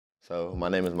So my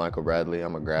name is Michael Bradley.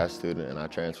 I'm a grad student and I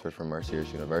transferred from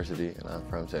Mercyhurst University and I'm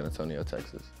from San Antonio,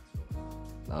 Texas.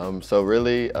 So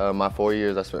really, my 4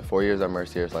 years, I spent 4 years at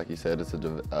Mercyhurst. Like you said, it's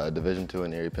a Division II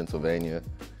in Erie, Pennsylvania.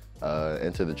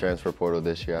 Entered the transfer portal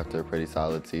this year after a pretty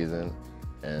solid season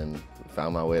and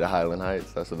found my way to Highland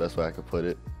Heights. That's the best way I could put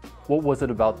it. What was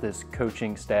it about this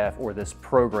coaching staff or this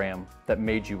program that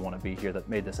made you want to be here, that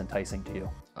made this enticing to you?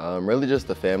 Really just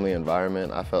the family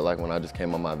environment. I felt like when I just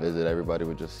came on my visit, everybody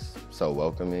was just so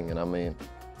welcoming. And I mean,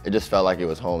 it just felt like it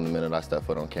was home the minute I stepped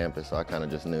foot on campus. So I kind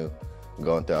of just knew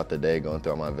going throughout the day, going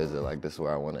throughout my visit, like this is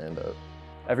where I want to end up.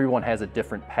 Everyone has a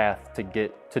different path to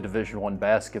get to Division I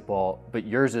basketball, but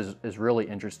yours is really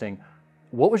interesting.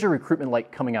 What was your recruitment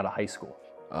like coming out of high school?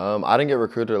 I didn't get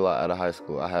recruited a lot out of high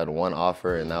school. I had one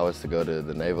offer and that was to go to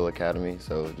the Naval Academy.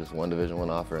 So just one Division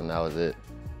I offer and that was it.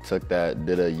 Took that,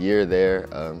 did a year there.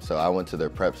 So I went to their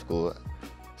prep school.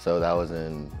 So that was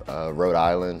in Rhode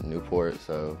Island, Newport.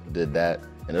 So did that,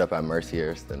 ended up at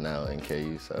Mercyhurst and now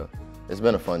NKU. So it's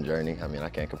been a fun journey. I mean, I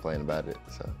can't complain about it.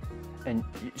 And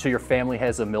so your family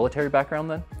has a military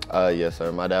background then? Yes,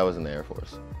 sir. My dad was in the Air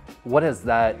Force. What has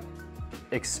that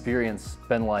experience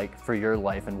been like for your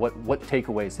life, and what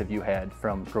takeaways have you had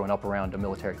from growing up around a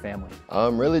military family?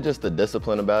 Really just the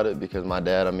discipline about it, because my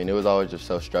dad, I mean, it was always just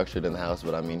so structured in the house,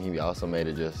 but I mean, he also made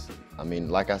it just, I mean,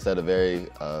 like I said, a very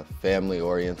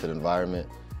family-oriented environment,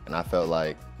 and I felt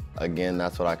like, again,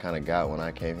 that's what I kind of got when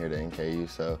I came here to NKU,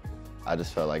 so I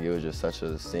just felt like it was just such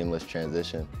a seamless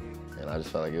transition, and I just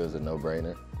felt like it was a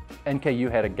no-brainer. NKU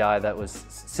had a guy that was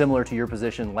similar to your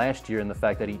position last year in the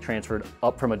fact that he transferred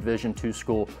up from a Division II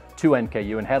school to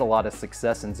NKU and had a lot of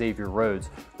success in Xavier Rhodes.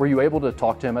 Were you able to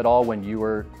talk to him at all when you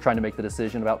were trying to make the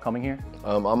decision about coming here?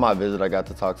 On my visit, I got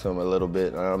to talk to him a little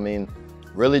bit. I mean,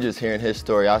 really just hearing his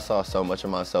story, I saw so much of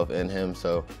myself in him.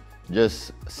 So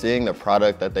just seeing the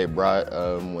product that they brought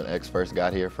when X first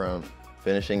got here from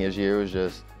finishing his year was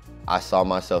just, I saw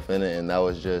myself in it, and that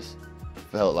was just,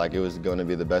 felt like it was going to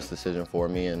be the best decision for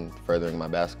me in furthering my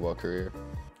basketball career.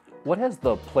 What has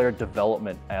the player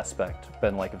development aspect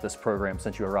been like of this program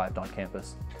since you arrived on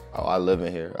campus? Oh, I live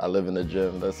in here. I live in the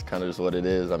gym. That's kind of just what it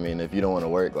is. I mean, if you don't want to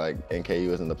work, like NKU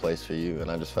isn't the place for you. And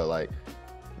I just felt like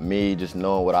me just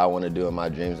knowing what I want to do and my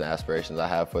dreams and aspirations I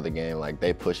have for the game, like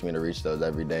they push me to reach those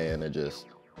every day, and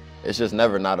it's just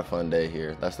never not a fun day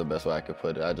here. That's the best way I could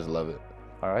put it. I just love it.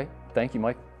 All right. Thank you,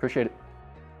 Mike. Appreciate it.